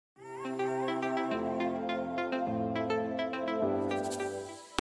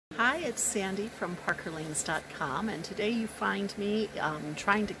Hi, it's Sandy from parkerlings.com, and today you find me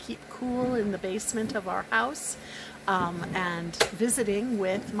trying to keep cool in the basement of our house and visiting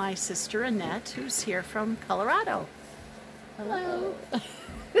with my sister Annette, who's here from Colorado. Hello.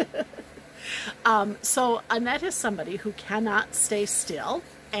 So Annette is somebody who cannot stay still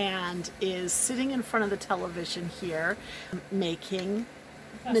and is sitting in front of the television here making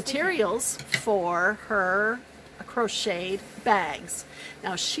materials for her crocheted bags.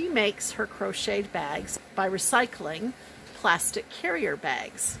 Now she makes her crocheted bags by recycling plastic carrier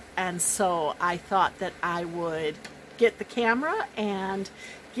bags, and so I thought that I would get the camera and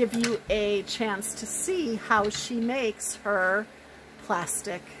give you a chance to see how she makes her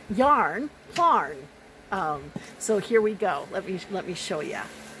plastic yarn. So here we go. Let me show you.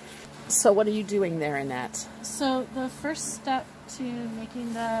 So what are you doing there, Annette? So the first step to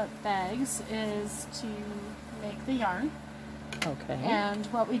making the bags is to make the yarn. Okay. And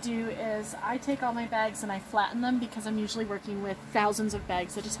what we do is I take all my bags and I flatten them because I'm usually working with thousands of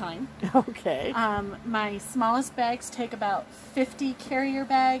bags at a time. Okay. My smallest bags take about 50 carrier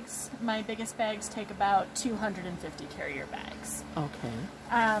bags. My biggest bags take about 250 carrier bags.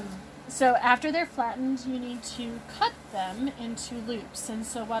 Okay. So after they're flattened, you need to cut them into loops. And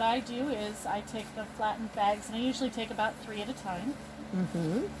so what I do is I take the flattened bags, and I usually take about 3 at a time.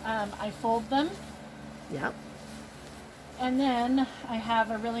 Mm-hmm. I fold them. Yep. And then I have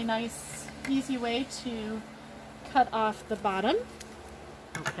a really nice, easy way to cut off the bottom.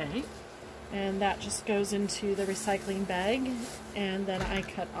 Okay. And that just goes into the recycling bag. And then I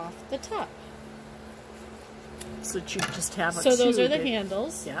cut off the top. So that you just have a tube. So those are the in,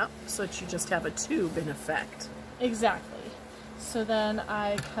 handles. Yeah, so that you just have a tube in effect. Exactly. So then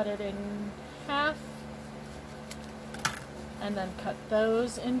I cut it in half. And then cut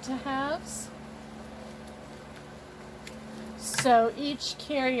those into halves. So each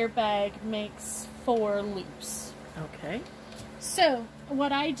carrier bag makes 4 loops. Okay. So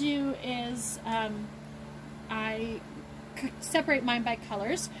what I do is I separate mine by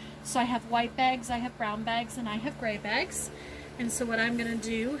colors. So I have white bags, I have brown bags, and I have gray bags. And so what I'm going to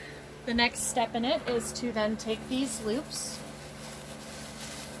do, the next step in it, is to then take these loops.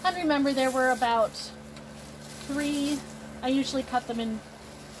 And remember, there were about 3, I usually cut them in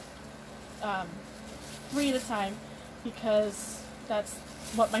 3 at a time, because that's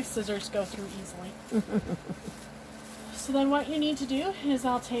what my scissors go through easily. So then what you need to do is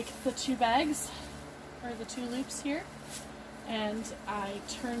I'll take the 2 bags, or the 2 loops here, and I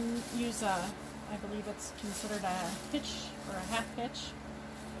use I believe it's considered a hitch or a half hitch,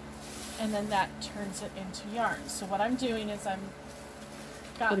 and then that turns it into yarn. So what I'm doing is I'm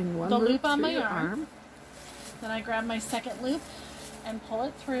got the loop on my arm, then I grab my second loop and pull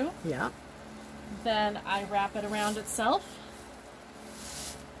it through. Yeah. Then I wrap it around itself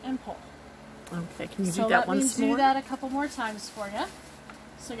and pull. Okay, can you do that once more? So let me do that a couple more times for you.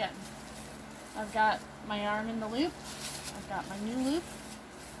 So again, I've got my arm in the loop, I've got my new loop,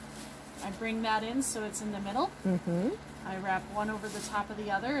 I bring that in so it's in the middle. Mm-hmm. I wrap one over the top of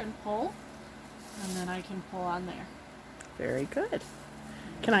the other and pull, and then I can pull on there. Very good.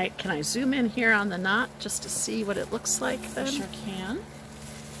 Can I zoom in here on the knot just to see what it looks like then? I sure can.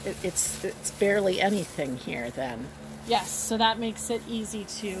 It's barely anything here then. Yes, so that makes it easy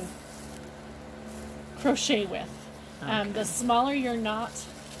to crochet with. Okay. The smaller your knot,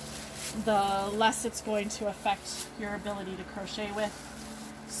 the less it's going to affect your ability to crochet with.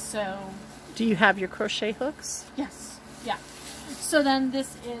 So, do you have your crochet hooks? Yes, yeah. So then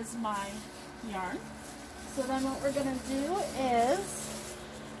this is my yarn. So then what we're going to do is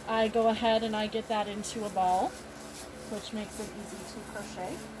I go ahead and I get that into a ball, which makes it easy to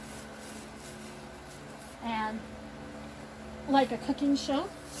crochet. And like a cooking show,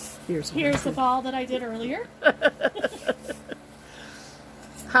 here's the ball that I did earlier.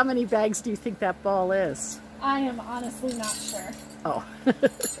 How many bags do you think that ball is? I am honestly not sure. Oh.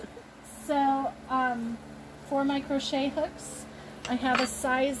 So for my crochet hooks, I have a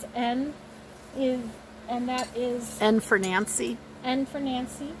size N, and that is N for Nancy. N for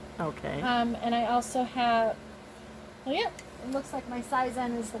Nancy. Okay. And I also have, well, yeah, it looks like my size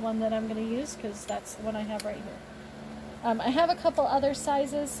N is the one that I'm going to use because that's the one I have right here. I have a couple other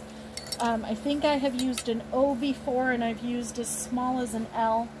sizes. I think I have used an O before, and I've used as small as an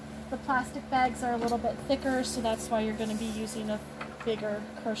L. The plastic bags are a little bit thicker, so that's why you're going to be using a bigger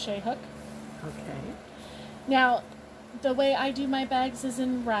crochet hook. Okay. Now, the way I do my bags is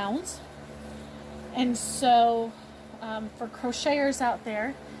in rounds. And so for crocheters out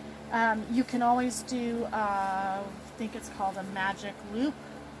there, you can always do, I think it's called a magic loop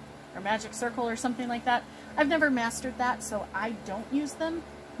or magic circle or something like that. I've never mastered that, so I don't use them.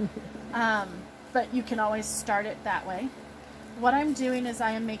 But you can always start it that way. What I'm doing is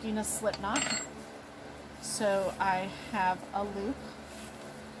I am making a slip knot. So I have a loop,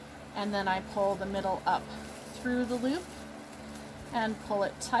 and then I pull the middle up through the loop and pull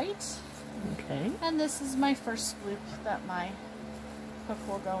it tight. Okay. And this is my first loop that my hook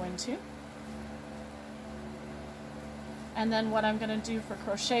will go into. And then what I'm going to do for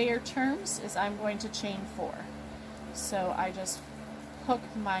crocheter terms is I'm going to chain 4. So I just hook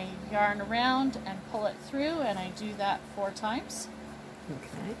my yarn around and pull it through, and I do that 4 times.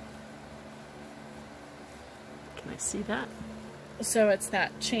 Okay. Can I see that? So it's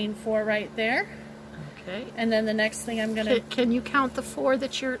that chain 4 right there. Okay. And then the next thing I'm going to... Can you count the 4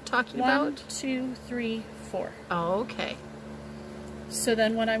 that you're talking about? 1, 2, 3, 4. Oh, okay. So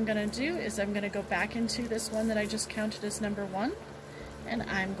then what I'm going to do is I'm going to go back into this one that I just counted as number 1, and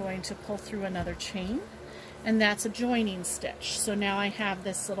I'm going to pull through another chain, and that's a joining stitch. So now I have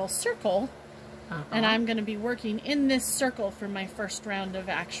this little circle, and I'm going to be working in this circle for my first round of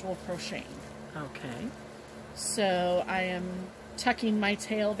actual crocheting. Okay. So I am tucking my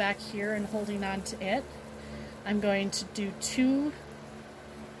tail back here and holding on to it. I'm going to do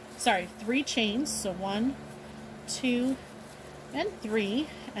 3 chains, so 1, 2, and 3,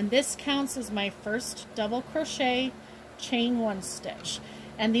 and this counts as my first double crochet, chain 1 stitch.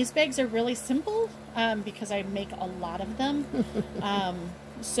 And these bags are really simple because I make a lot of them.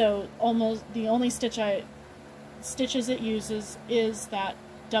 So almost the only stitches it uses is that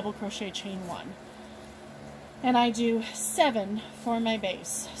double crochet chain 1. And I do 7 for my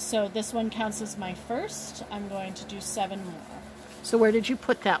base. So this one counts as my first. I'm going to do 7 more. So where did you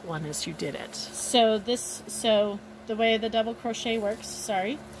put that one as you did it? So the way the double crochet works,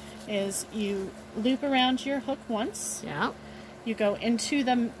 is you loop around your hook once. Yeah. You go into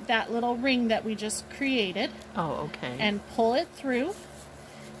that little ring that we just created. Oh, okay. And pull it through.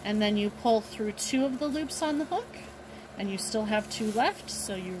 And then you pull through 2 of the loops on the hook. And you still have 2 left.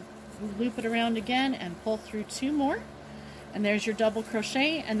 So you loop it around again and pull through 2 more. And there's your double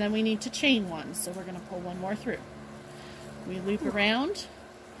crochet. And then we need to chain 1. So we're going to pull 1 more through. We loop around,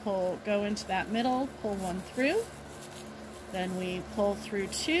 go into that middle, pull 1 through. Then we pull through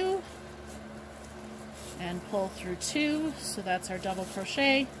 2 and pull through 2, so that's our double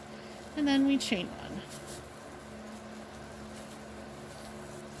crochet, and then we chain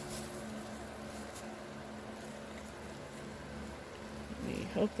 1. We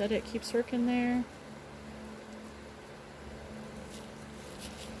hope that it keeps working there.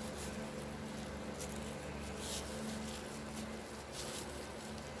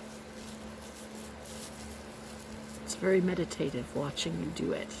 It's very meditative watching you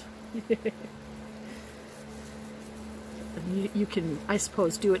do it. And you can, I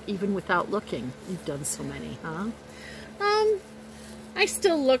suppose, do it even without looking. You've done so many, huh? I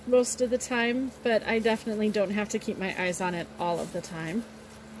still look most of the time, but I definitely don't have to keep my eyes on it all of the time.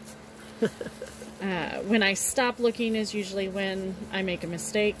 When I stop looking is usually when I make a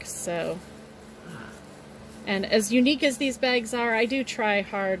mistake, so... And as unique as these bags are, I do try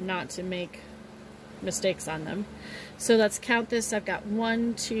hard not to make mistakes on them. So let's count this. I've got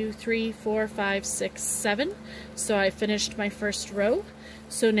 1, 2, 3, 4, 5, 6, 7. So I finished my first row.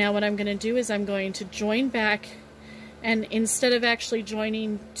 So now what I'm going to do is I'm going to join back, and instead of actually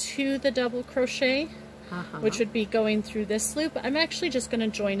joining to the double crochet, which would be going through this loop, I'm actually just going to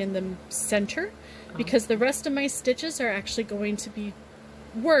join in the center, because the rest of my stitches are actually going to be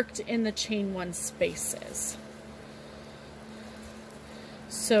worked in the chain 1 spaces.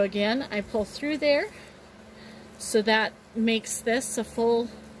 So again, I pull through there, so that makes this a full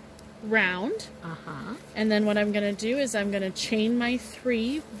round. And then what I'm going to do is I'm going to chain my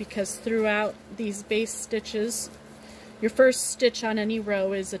 3, because throughout these base stitches, your first stitch on any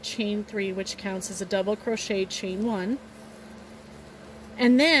row is a chain 3, which counts as a double crochet chain 1.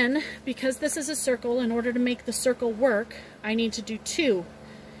 And then, because this is a circle, in order to make the circle work, I need to do 2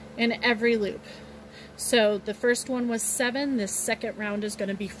 in every loop. So the first one was 7, this second round is going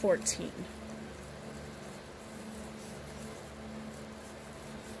to be 14.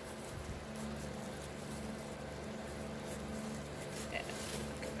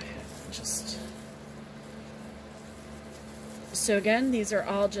 So again, these are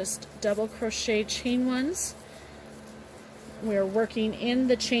all just double crochet chain 1s. We're working in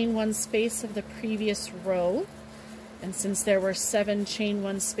the chain 1 space of the previous row. And since there were 7 chain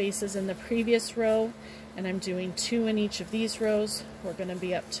 1 spaces in the previous row, and I'm doing 2 in each of these rows, we're going to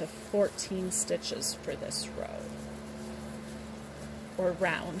be up to 14 stitches for this row, or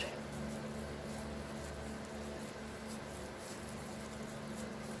round.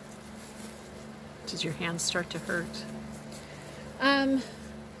 Does your hand start to hurt?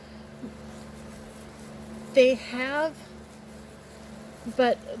 They have,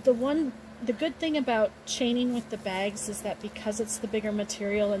 but the good thing about chaining with the bags is that because it's the bigger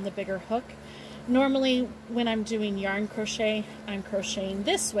material and the bigger hook, normally when I'm doing yarn crochet, I'm crocheting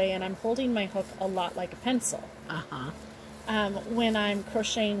this way and I'm holding my hook a lot like a pencil. When I'm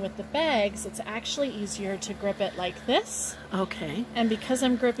crocheting with the bags, it's actually easier to grip it like this. Okay. And because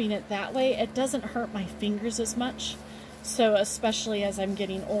I'm gripping it that way, it doesn't hurt my fingers as much. So especially as I'm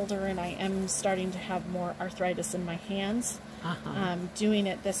getting older and I am starting to have more arthritis in my hands, doing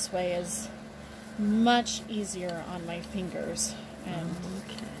it this way is much easier on my fingers and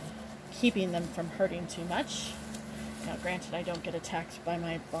keeping them from hurting too much. Now granted, I don't get attacked by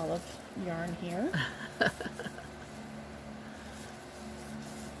my ball of yarn here.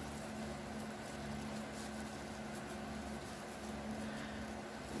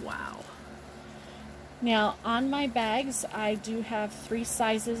 Wow. Now on my bags, I do have 3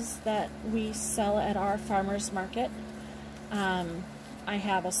 sizes that we sell at our farmers market. I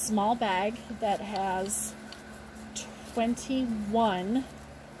have a small bag that has 21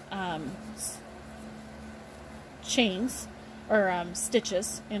 chains or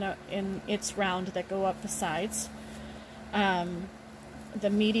stitches in its round that go up the sides. The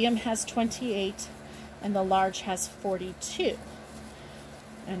medium has 28 and the large has 42.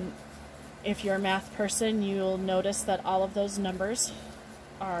 And if you're a math person, you'll notice that all of those numbers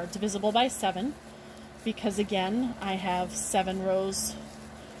are divisible by 7 because again, I have 7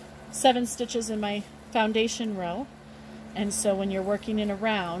 stitches in my foundation row. And so when you're working in a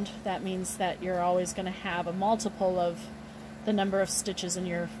round, that means that you're always going to have a multiple of the number of stitches in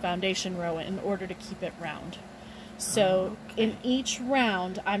your foundation row in order to keep it round. So in each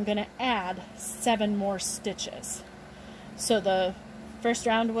round, I'm going to add 7 more stitches. So the first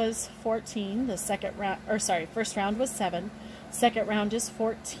round was 14, the second round, or sorry, first round was 7, second round is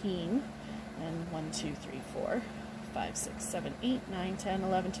 14, and 1, 2, 3, 4, 5, 6, 7, 8, 9, 10,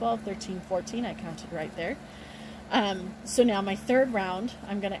 11, 12, 13, 14, I counted right there. So now my third round,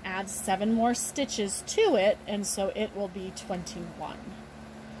 I'm going to add 7 more stitches to it, and so it will be 21.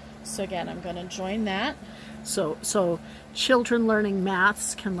 So again, I'm going to join that. So children learning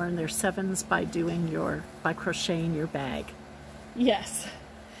maths can learn their 7s by crocheting your bag. Yes.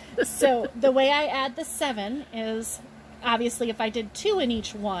 So the way I add the 7 is, obviously if I did 2 in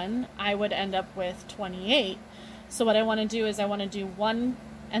each one, I would end up with 28. So what I want to do is I want to do 1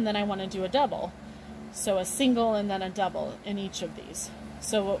 and then I want to do a double. So a single and then a double in each of these.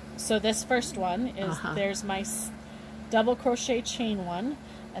 So this first one is, there's my double crochet chain 1,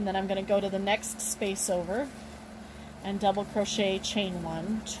 and then I'm going to go to the next space over and double crochet chain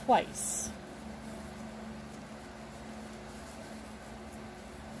 1 twice.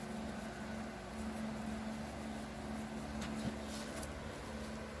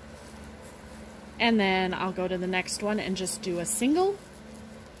 And then I'll go to the next one and just do a single.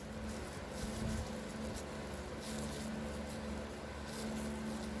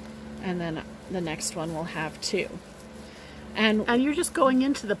 And then the next one will have 2. And you're just going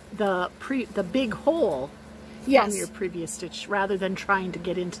into the big hole from your previous stitch rather than trying to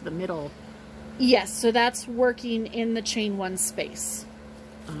get into the middle. Yes, so that's working in the chain 1 space.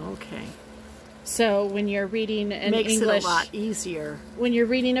 Okay. So when you're reading an English, makes it a lot easier. When you're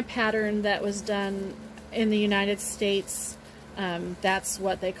reading a pattern that was done in the United States, that's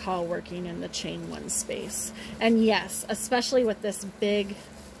what they call working in the chain 1 space. And yes, especially with this big,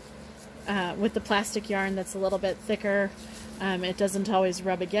 with the plastic yarn that's a little bit thicker, it doesn't always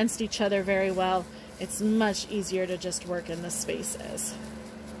rub against each other very well. It's much easier to just work in the spaces.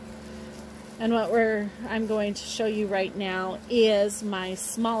 And what I'm going to show you right now is my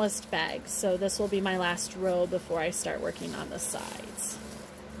smallest bag. So this will be my last row before I start working on the sides.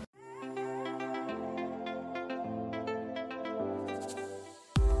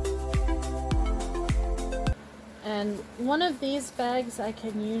 And one of these bags I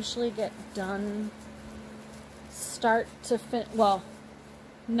can usually get done start to fin, well,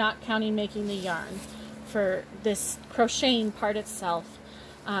 not counting making the yarn. For this crocheting part itself,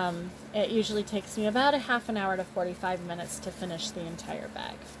 it usually takes me about a half an hour to 45 minutes to finish the entire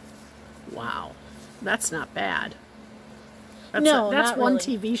bag. Wow, that's not bad. That's not one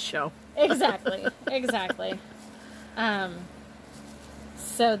really. TV show. Exactly, exactly.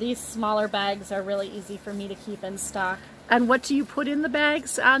 So these smaller bags are really easy for me to keep in stock. And what do you put in the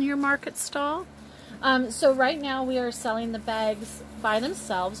bags on your market stall? So right now we are selling the bags by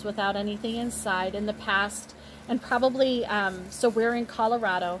themselves without anything inside. In the past, and probably, so we're in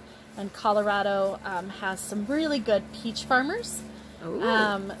Colorado, and Colorado has some really good peach farmers.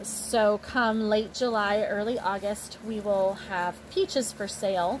 Ooh. So come late July, early August, we will have peaches for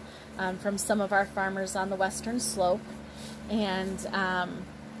sale from some of our farmers on the western slope. And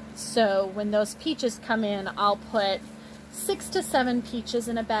so when those peaches come in, I'll put 6 to 7 peaches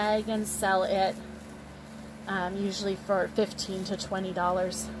in a bag and sell it usually for $15 to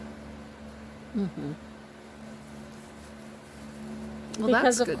 $20. Mm-hmm. Well, because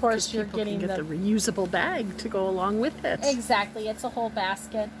that's of good, course you're people getting can get the reusable bag to go along with it. Exactly, it's a whole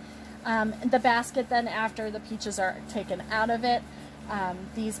basket. The basket then, after the peaches are taken out of it,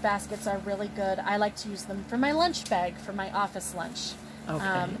 these baskets are really good. I like to use them for my lunch bag, for my office lunch.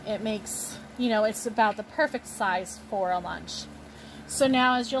 Okay. It makes, you know, it's about the perfect size for a lunch. So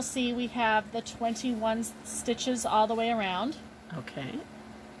now, as you'll see, we have the 21 stitches all the way around. Okay.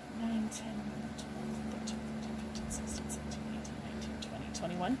 9, 10, 12, 13, 14, 15, 16, 17, 18, 19, 20,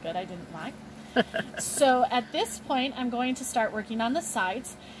 21. Good, I didn't lie. So at this point, I'm going to start working on the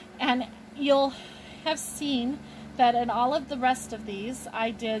sides. And you'll have seen that in all of the rest of these,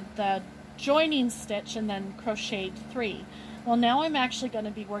 I did the joining stitch and then crocheted 3. Well, now I'm actually going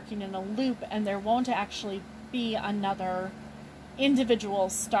to be working in a loop, and there won't actually be another individual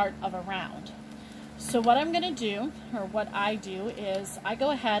start of a round. So what I'm going to do, or what I do, is I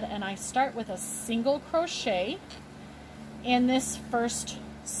go ahead and I start with a single crochet in this first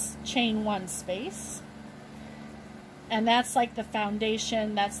chain 1 space, and that's like the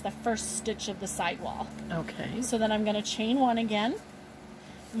foundation, that's the first stitch of the sidewall. Okay. So then I'm going to chain 1 again.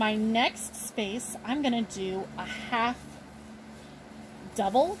 My next space, I'm going to do a half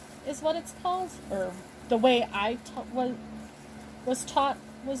double is what it's called, or the way I was taught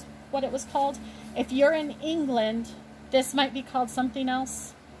was what it was called. If you're in England, this might be called something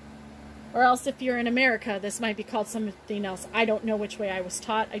else, or else if you're in America, this might be called something else. I don't know which way I was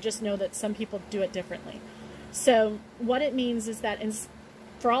taught. I just know that some people do it differently. So what it means is that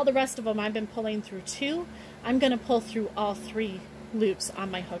for all the rest of them, I've been pulling through 2. I'm going to pull through all 3 loops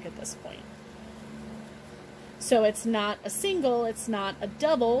on my hook at this point. So it's not a single, it's not a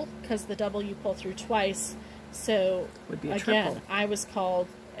double, because the double you pull through twice. So would be a again, triple. I was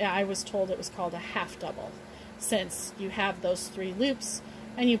told it was called a half double, since you have those 3 loops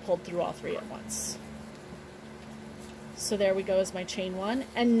and you pulled through all 3 at once. So there we go, is my chain 1,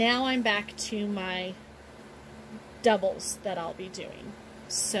 and now I'm back to my doubles that I'll be doing.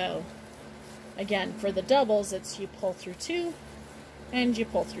 So again, for the doubles, it's you pull through 2 and you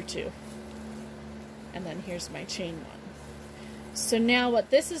pull through 2, and then here's my chain 1. So now what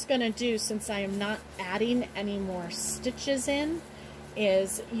this is going to do, since I am not adding any more stitches in,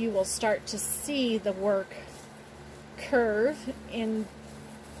 is you will start to see the work curve in,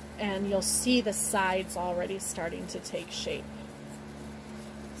 and you'll see the sides already starting to take shape.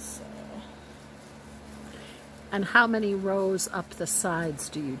 So, and how many rows up the sides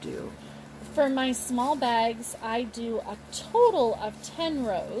do you do? For my small bags, I do a total of 10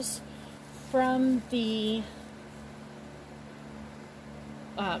 rows from the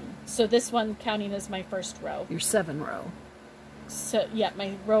so this one counting as my first row. Your 7 row. So yeah,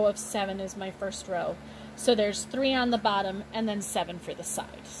 my row of 7 is my first row. So there's 3 on the bottom and then 7 for the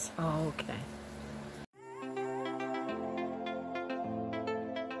sides. Oh, okay.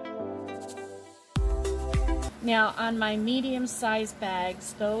 Now on my medium-sized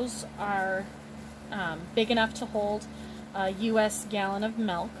bags, those are big enough to hold a US gallon of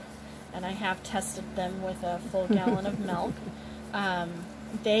milk, and I have tested them with a full gallon of milk.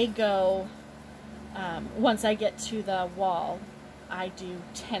 They go, once I get to the wall, I do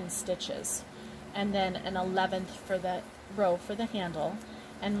 10 stitches, and then an 11th for the row for the handle.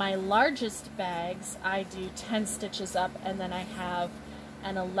 And my largest bags, I do 10 stitches up, and then I have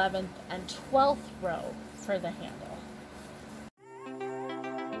an 11th and 12th row for the handle.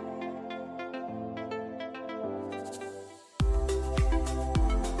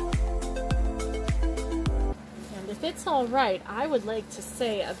 And if it's all right, I would like to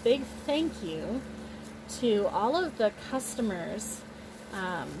say a big thank you to all of the customers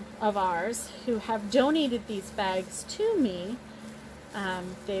of ours who have donated these bags to me.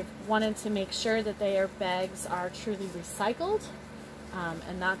 They've wanted to make sure that their bags are truly recycled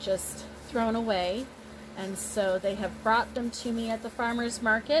and not just thrown away. And so they have brought them to me at the farmer's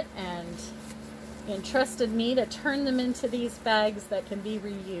market and entrusted me to turn them into these bags that can be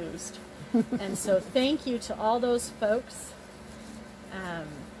reused. And so thank you to all those folks.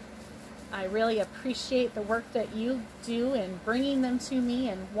 I really appreciate the work that you do in bringing them to me,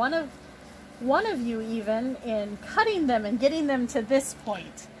 and one of you even in cutting them and getting them to this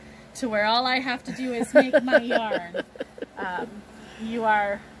point, to where all I have to do is make my yarn. You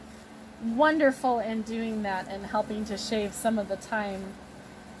are wonderful in doing that and helping to shave some of the time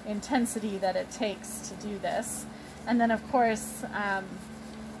intensity that it takes to do this. And then of course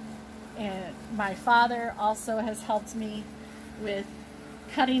and my father also has helped me with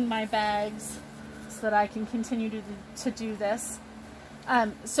cutting my bags so that I can continue to do this.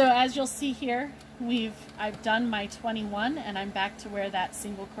 So as you'll see here, I've done my 21 and I'm back to where that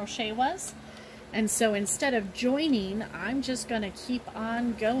single crochet was. And so instead of joining, I'm just going to keep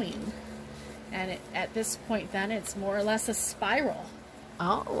on going. And at this point then, it's more or less a spiral.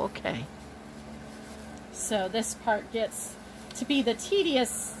 Oh, okay. So this part gets to be the tedious,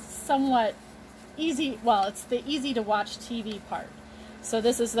 somewhat easy, well, it's the easy to watch TV part. So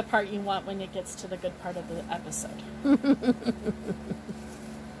this is the part you want when it gets to the good part of the episode.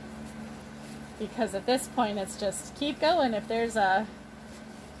 Because at this point, it's just keep going. If there's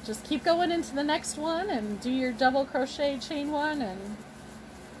just keep going into the next one and do your double crochet chain one.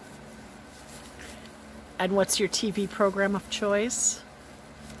 And what's your TV program of choice?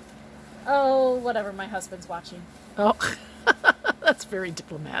 Oh, whatever my husband's watching. Oh, that's very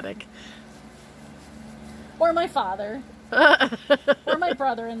diplomatic. Or my father. Or my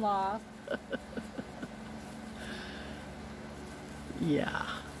brother-in-law. Yeah.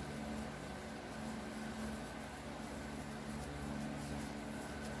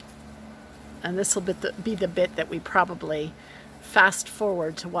 And this will be the bit that we probably fast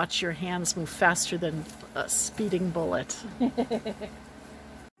forward to watch your hands move faster than a speeding bullet.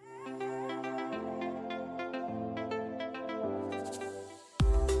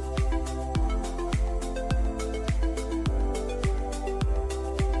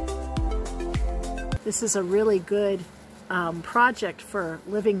 This is a really good project for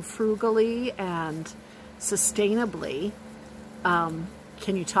living frugally and sustainably.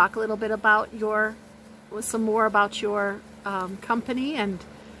 Can you talk a little bit about some more about your company and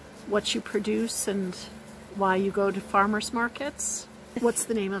what you produce and why you go to farmers markets? What's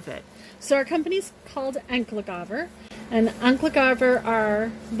the name of it? So our company's called Anklagaver, and Anklagaver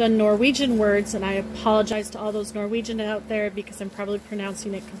are the Norwegian words, and I apologize to all those Norwegian out there because I'm probably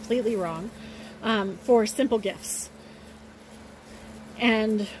pronouncing it completely wrong, for simple gifts.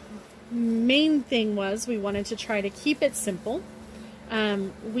 And main thing was we wanted to try to keep it simple.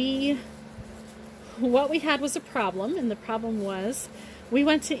 What we had was a problem, and the problem was we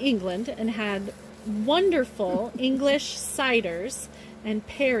went to England and had wonderful English ciders and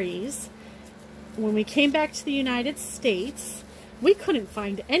perries. When we came back to the United States, we couldn't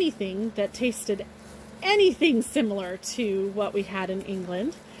find anything that tasted anything similar to what we had in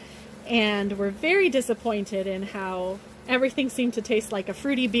England, and we're very disappointed in how everything seemed to taste like a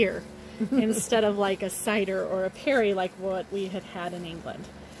fruity beer instead of like a cider or a perry like what we had had in England.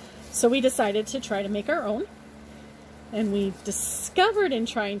 So we decided to try to make our own, and we discovered in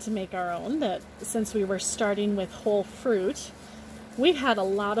trying to make our own that since we were starting with whole fruit, we had a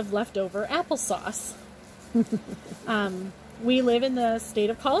lot of leftover applesauce. We live in the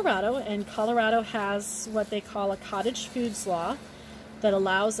state of Colorado, and Colorado has what they call a cottage foods law that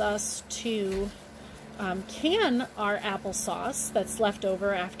allows us to can our applesauce that's left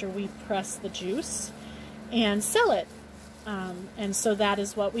over after we press the juice and sell it. And so that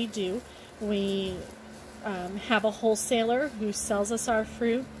is what we do. We have a wholesaler who sells us our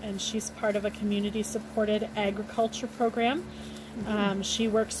fruit, and she's part of a community-supported agriculture program. She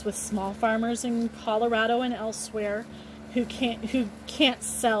works with small farmers in Colorado and elsewhere who can't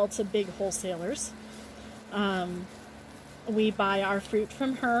sell to big wholesalers. We buy our fruit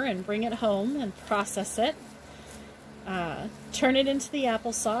from her and bring it home and process it, turn it into the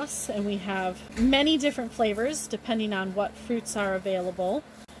applesauce, and we have many different flavors depending on what fruits are available.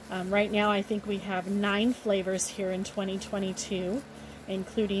 Right now I think we have 9 flavors here in 2022,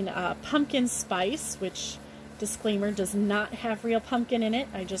 including pumpkin spice, which, disclaimer, does not have real pumpkin in it.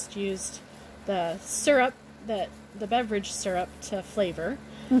 I just used the syrup, the beverage syrup, to flavor.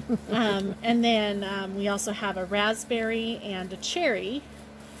 And then we also have a raspberry and a cherry,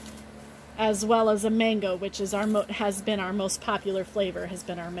 as well as a mango, which is has been our most popular flavor, has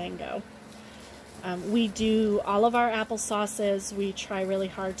been our mango. We do all of our applesauces. We try really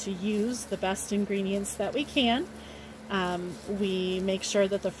hard to use the best ingredients that we can. We make sure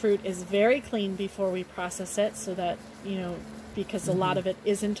that the fruit is very clean before we process it, so that, because a lot of it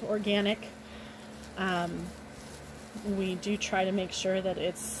isn't organic. We do try to make sure that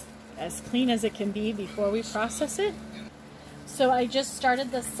it's as clean as it can be before we process it. So I just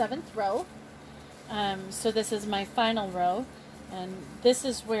started the 7th row. So this is my final row, and this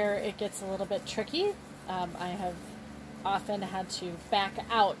is where it gets a little bit tricky. I have often had to back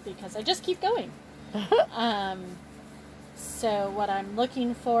out because I just keep going. So what I'm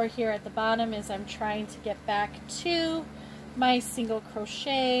looking for here at the bottom is I'm trying to get back to my single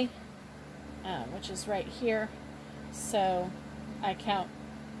crochet, which is right here. So I count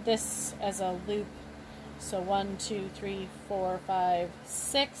this as a loop. So 1, 2, 3, 4, 5,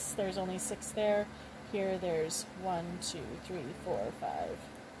 6. There's only 6 there. Here there's 1, 2, 3, 4, 5,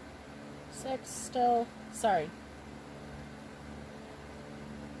 6 still. Sorry.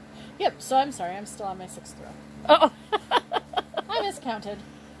 Yep, so I'm sorry, I'm still on my 6th row. Oh, I miscounted.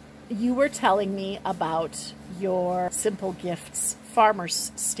 you were telling me about your Simple Gifts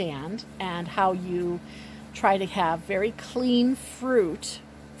farmer's stand and how you try to have very clean fruit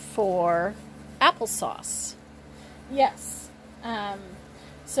for applesauce. Yes.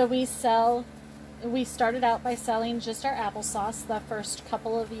 So we started out by selling just our applesauce the first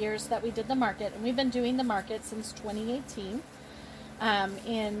couple of years that we did the market, and we've been doing the market since 2018.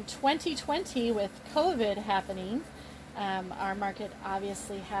 In 2020, with COVID happening, our market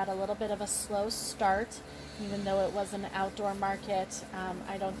obviously had a little bit of a slow start. Even though it was an outdoor market,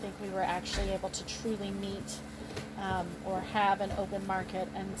 I don't think we were actually able to truly meet or have an open market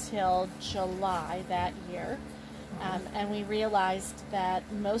until July that year. And we realized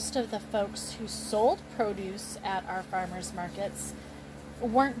that most of the folks who sold produce at our farmers markets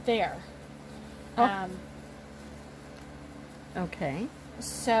weren't there. Oh. Okay.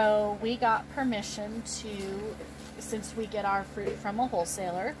 So we got permission to, since we get our fruit from a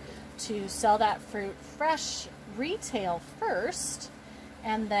wholesaler, to sell that fruit fresh retail first,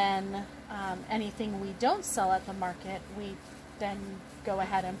 and then anything we don't sell at the market, we then go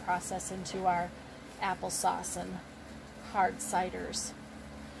ahead and process into our applesauce and hard ciders.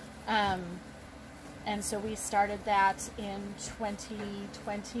 And so we started that in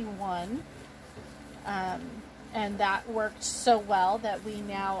 2021. And that worked so well that we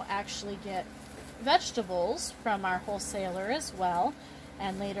now actually get vegetables from our wholesaler as well.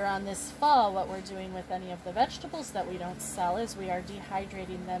 And later on this fall, what we're doing with any of the vegetables that we don't sell is we are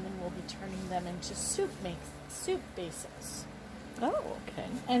dehydrating them, and we'll be turning them into soup bases. Oh, okay.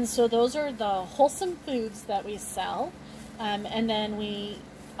 And so those are the wholesome foods that we sell. And then we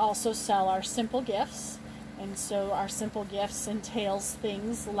also sell our simple gifts. And so our simple gifts entails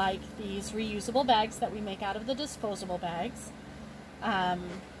things like these reusable bags that we make out of the disposable bags,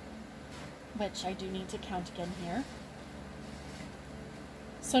 which I do need to count again here.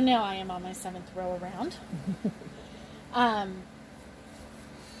 So now I am on my 7th row around.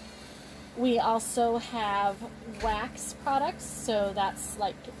 We also have wax products, so that's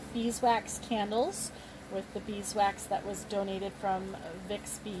like beeswax candles with the beeswax that was donated from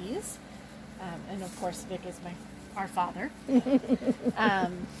Vic's Bees. And of course, Vic is our father.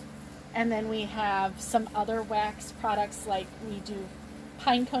 And then we have some other wax products, like we do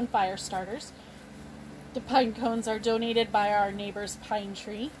pine cone fire starters. The pine cones are donated by our neighbor's pine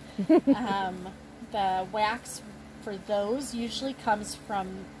tree. The wax for those usually comes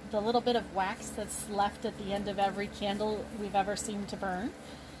from the little bit of wax that's left at the end of every candle we've ever seen to burn.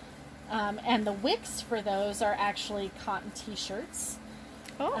 And the wicks for those are actually cotton t-shirts.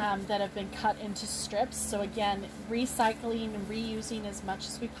 Oh. That have been cut into strips. So again, recycling and reusing as much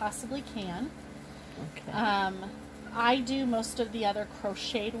as we possibly can. Okay. I do most of the other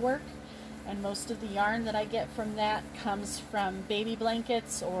crocheted work, and most of the yarn that I get from that comes from baby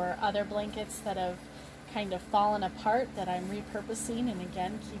blankets or other blankets that have kind of fallen apart that I'm repurposing, and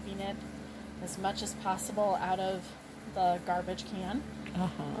again, keeping it as much as possible out of the garbage can.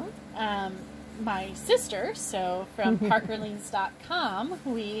 Uh-huh. My sister, so from parkerlings.com,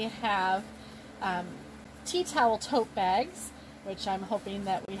 we have tea towel tote bags, which I'm hoping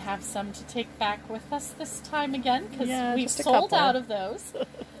that we have some to take back with us this time again, because we've sold out of those.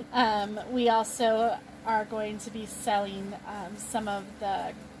 We also are going to be selling some of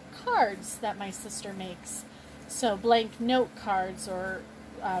the cards that my sister makes. So blank note cards, or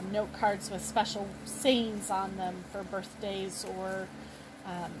note cards with special sayings on them for birthdays or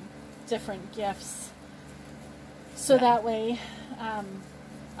different gifts, so that way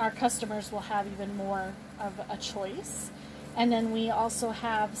our customers will have even more of a choice. And then we also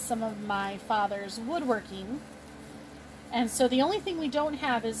have some of my father's woodworking, and so the only thing we don't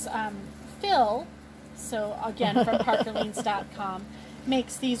have is Phil, so again from parkerlings.com,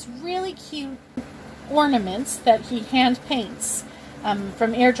 makes these really cute ornaments that he hand paints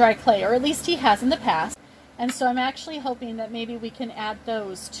from air dry clay, or at least he has in the past. And so I'm actually hoping that maybe we can add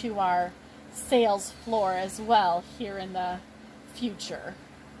those to our sales floor as well here in the future.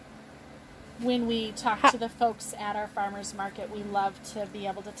 When we talk to the folks at our farmers market, we love to be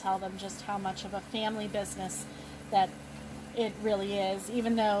able to tell them just how much of a family business that it really is,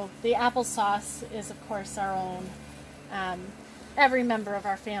 even though the applesauce is, of course, our own Every member of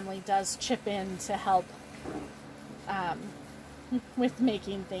our family does chip in to help with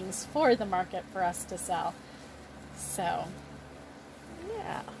making things for the market for us to sell. So,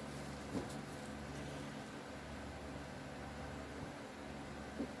 Yeah.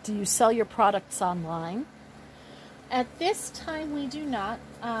 Do you sell your products online? at this time we do not,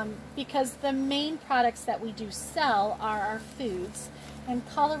 because the main products that we do sell are our foods. And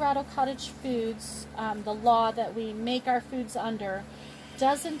Colorado Cottage Foods, the law that we make our foods under,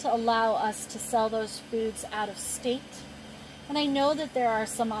 doesn't allow us to sell those foods out of state. And I know that there are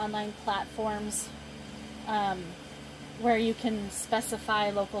some online platforms where you can specify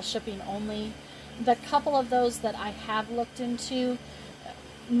local shipping only. The couple of those that I have looked into,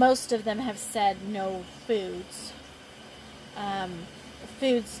 most of them have said no foods.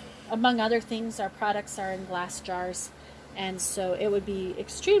 Foods, among other things, our products are in glass jars, and so it would be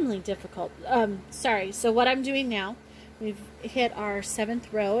extremely difficult. So what I'm doing now, we've hit our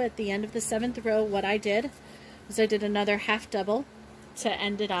 7th row. At the end of the 7th row, what I did was I did another half double to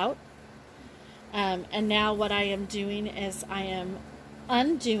end it out. And now what I am doing is I am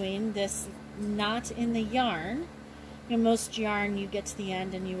undoing this knot in the yarn. You know, most yarn you get to the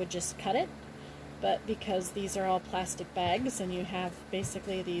end and you would just cut it, but because these are all plastic bags and you have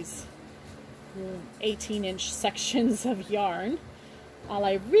basically these 18-inch sections of yarn, all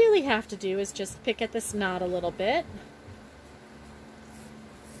I really have to do is just pick at this knot a little bit.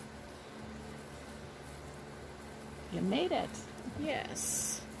 You made it.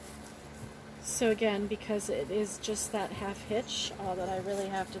 Yes. So again, because it is just that half hitch, all that I really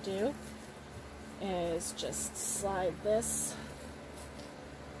have to do is just slide this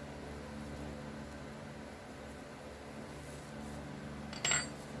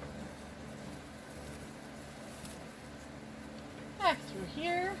back through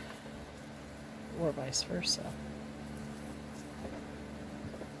here. Or vice versa.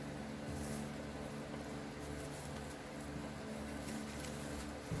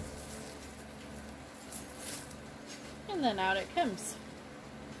 And then out it comes.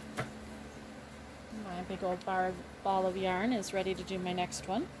 My big old ball of yarn is ready to do my next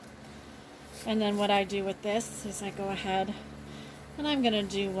one. And then what I do with this is I go ahead and I'm going to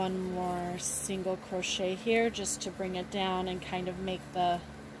do one more single crochet here just to bring it down and kind of make the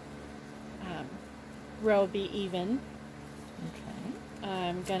row be even. Okay.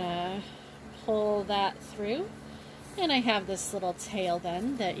 I'm going to pull that through, and I have this little tail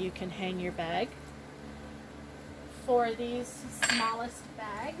then that you can hang your bag. For these smallest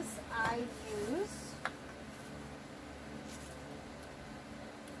bags, I use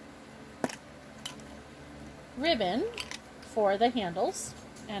ribbon for the handles,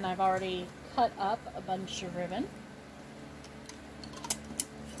 and I've already cut up a bunch of ribbon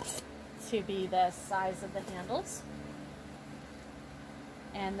to be the size of the handles.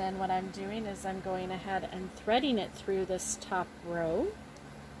 And then what I'm doing is I'm going ahead and threading it through this top row.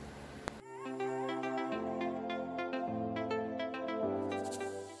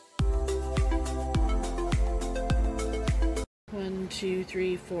 One, two,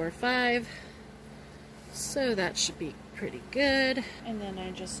 three, four, five. So that should be pretty good. And then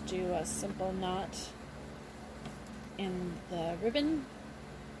I just do a simple knot in the ribbon.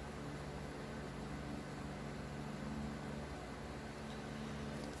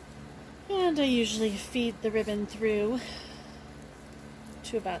 And I usually feed the ribbon through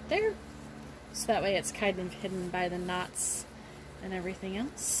to about there. So that way it's kind of hidden by the knots and everything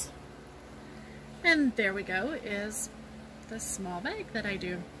else. And there we go, is the small bag that I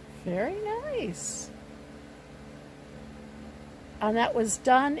do. Very nice. And that was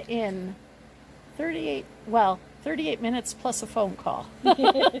done in 38 minutes plus a phone call.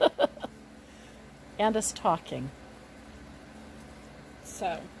 And us talking.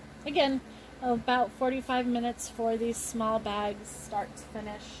 So, again, about 45 minutes for these small bags, start to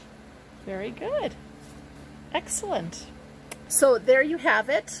finish. Very good. Excellent. So there you have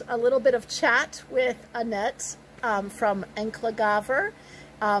it, a little bit of chat with Annette from Enklagaver.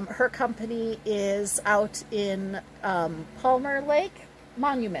 Her company is out in Palmer Lake,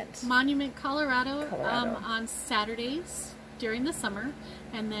 Monument, Colorado. On Saturdays during the summer.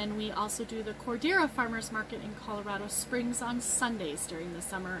 And then we also do the Cordero Farmers Market in Colorado Springs on Sundays during the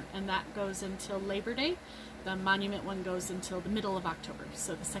summer, and that goes until Labor Day. The Monument one goes until the middle of October,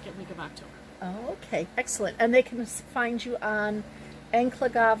 so the second week of October. Oh, okay, excellent. And they can find you on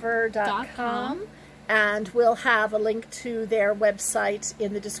enklagaver.com, and we'll have a link to their website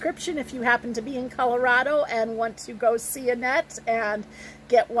in the description if you happen to be in Colorado and want to go see Annette and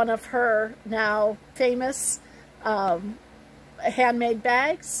get one of her now famous handmade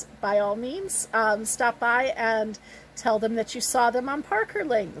bags. By all means, stop by and tell them that you saw them on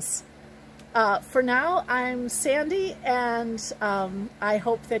Parkerlings. For now, I'm Sandy, and I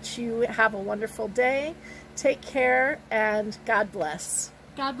hope that you have a wonderful day. Take care, and God bless.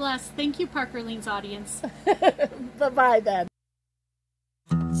 God bless. Thank you, Parkerlings audience. Bye-bye then.